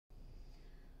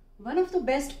One of the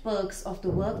best perks of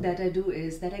the work that I do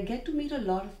is that I get to meet a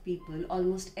lot of people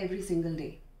almost every single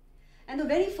day. And the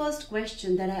very first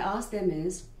question that I ask them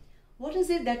is, what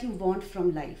is it that you want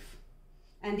from life?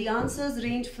 And the answers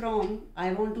range from,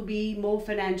 I want to be more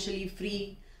financially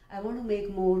free, I want to make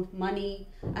more money,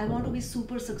 I want to be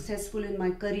super successful in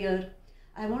my career,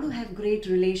 I want to have great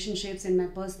relationships in my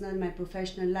personal, my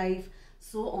professional life,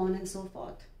 so on and so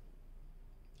forth.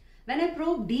 When I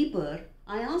probe deeper,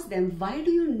 I ask them, why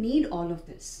do you need all of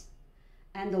this?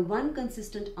 And the one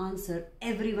consistent answer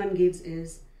everyone gives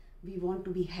is, we want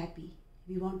to be happy.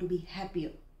 We want to be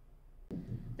happier.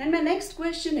 Then my next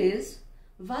question is,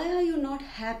 why are you not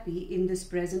happy in this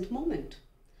present moment?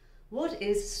 What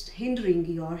is hindering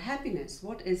your happiness?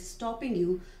 What is stopping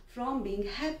you from being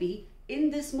happy in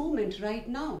this moment right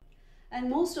now? And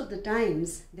most of the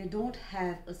times, they don't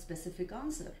have a specific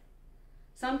answer.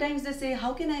 Sometimes they say,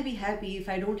 how can I be happy if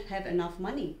I don't have enough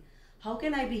money? How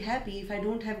can I be happy if I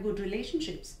don't have good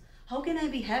relationships? How can I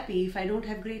be happy if I don't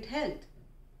have great health?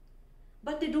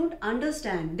 But they don't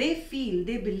understand. They feel,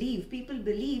 they believe, people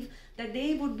believe that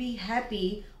they would be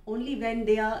happy only when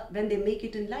they make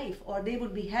it in life, or they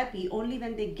would be happy only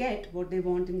when they get what they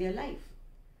want in their life.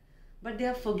 But they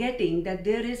are forgetting that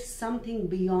there is something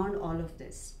beyond all of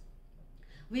this.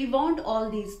 We want all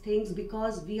these things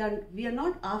because we are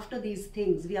not after these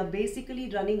things. We are basically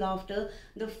running after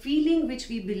the feeling which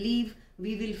we believe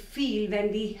we will feel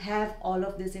when we have all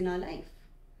of this in our life.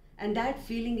 And that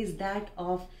feeling is that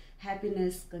of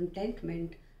happiness,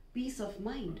 contentment, peace of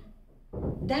mind.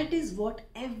 That is what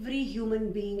every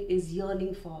human being is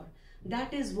yearning for.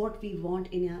 That is what we want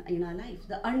in our life.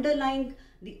 The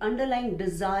underlying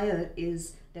desire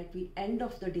is that we end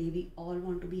of the day, we all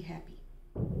want to be happy.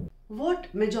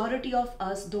 What majority of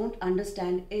us don't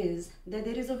understand is that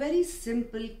there is a very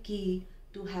simple key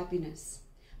to happiness.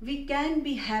 We can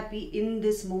be happy in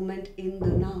this moment, in the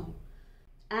now.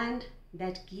 And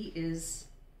that key is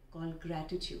called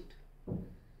gratitude.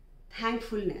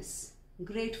 Thankfulness,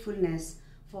 gratefulness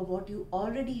for what you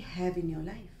already have in your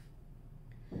life.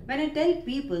 When I tell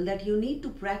people that you need to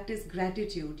practice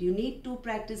gratitude, you need to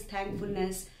practice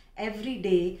thankfulness every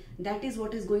day, that is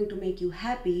what is going to make you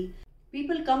happy,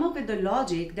 people come up with the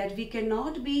logic that we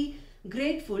cannot be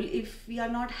grateful if we are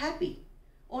not happy.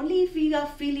 Only if we are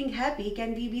feeling happy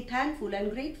can we be thankful and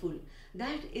grateful.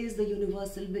 That is the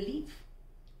universal belief.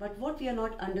 But what we are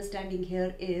not understanding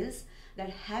here is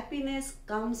that happiness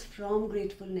comes from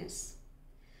gratefulness.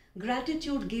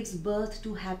 Gratitude gives birth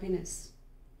to happiness.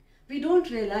 We don't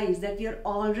realize that we are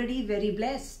already very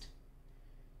blessed.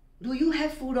 Do you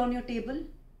have food on your table?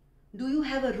 Do you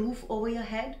have a roof over your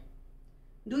head?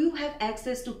 Do you have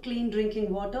access to clean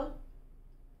drinking water?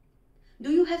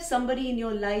 Do you have somebody in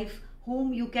your life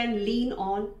whom you can lean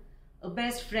on, a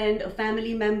best friend, a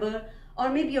family member, or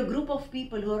maybe a group of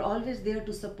people who are always there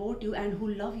to support you and who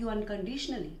love you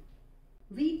unconditionally?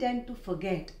 We tend to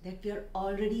forget that we are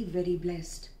already very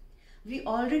blessed. We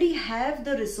already have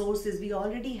the resources, we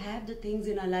already have the things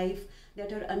in our life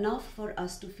that are enough for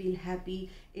us to feel happy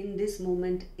in this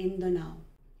moment, in the now.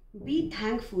 Be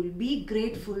thankful, be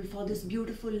grateful for this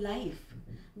beautiful life.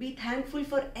 Be thankful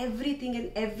for everything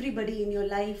and everybody in your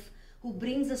life who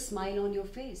brings a smile on your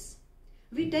face.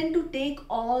 We tend to take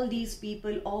all these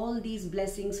people, all these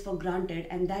blessings for granted,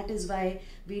 and that is why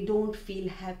we don't feel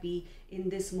happy in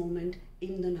this moment,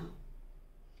 in the now.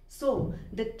 So,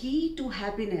 the key to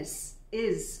happiness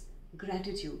is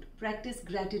gratitude. Practice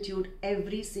gratitude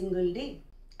every single day.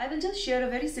 I will just share a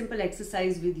very simple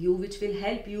exercise with you which will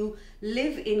help you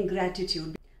live in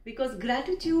gratitude, because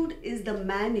gratitude is the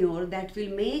manure that will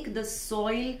make the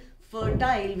soil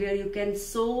fertile where you can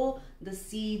sow the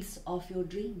seeds of your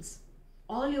dreams.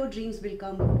 All your dreams will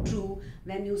come true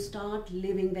when you start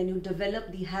living, when you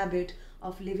develop the habit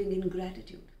of living in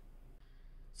gratitude.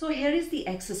 So here is the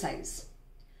exercise.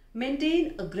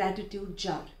 Maintain a gratitude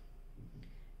jar.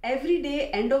 Every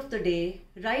day, end of the day,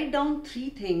 write down 3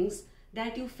 things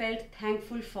that you felt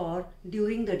thankful for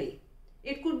during the day.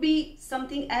 It could be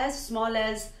something as small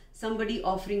as somebody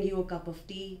offering you a cup of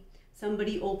tea,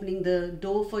 somebody opening the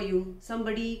door for you,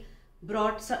 somebody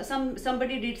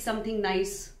did something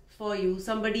nice for you,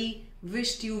 somebody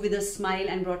wished you with a smile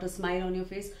and brought a smile on your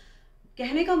face.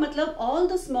 कहने का मतलब all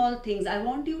the small things. I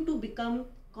want you to become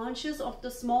conscious of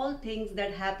the small things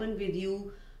that happen with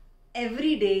you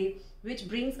every day, which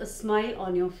brings a smile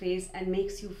on your face and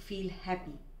makes you feel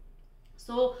happy.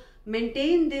 So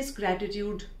maintain this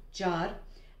gratitude jar,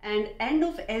 and end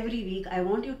of every week I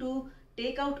want you to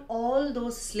take out all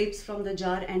those slips from the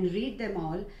jar and read them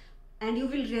all, and you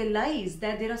will realize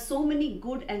that there are so many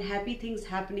good and happy things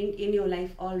happening in your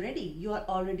life already. You are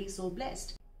already so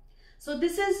blessed. So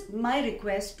this is my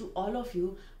request to all of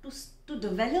you to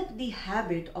develop the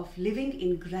habit of living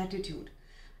in gratitude.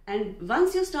 And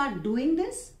once you start doing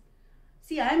this,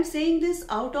 see, I am saying this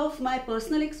out of my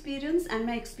personal experience and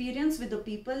my experience with the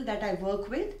people that I work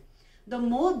with. The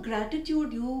more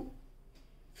gratitude you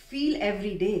feel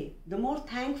every day, the more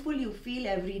thankful you feel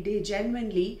every day,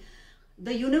 genuinely,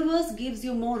 the universe gives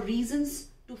you more reasons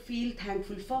to feel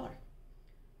thankful for.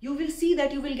 You will see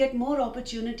that you will get more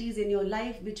opportunities in your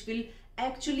life which will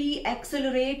actually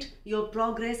accelerate your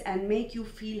progress and make you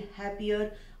feel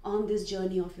happier on this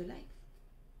journey of your life.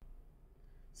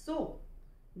 So,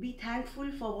 be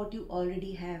thankful for what you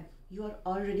already have. You are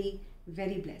already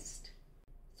very blessed.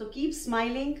 So keep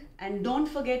smiling and don't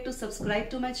forget to subscribe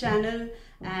to my channel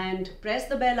and press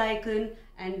the bell icon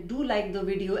and do like the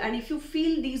video. And if you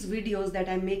feel these videos that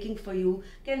I'm making for you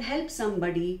can help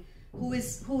somebody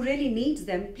who really needs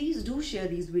them, please do share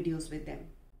these videos with them.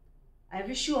 I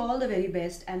wish you all the very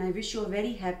best and I wish you a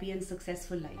very happy and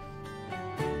successful life.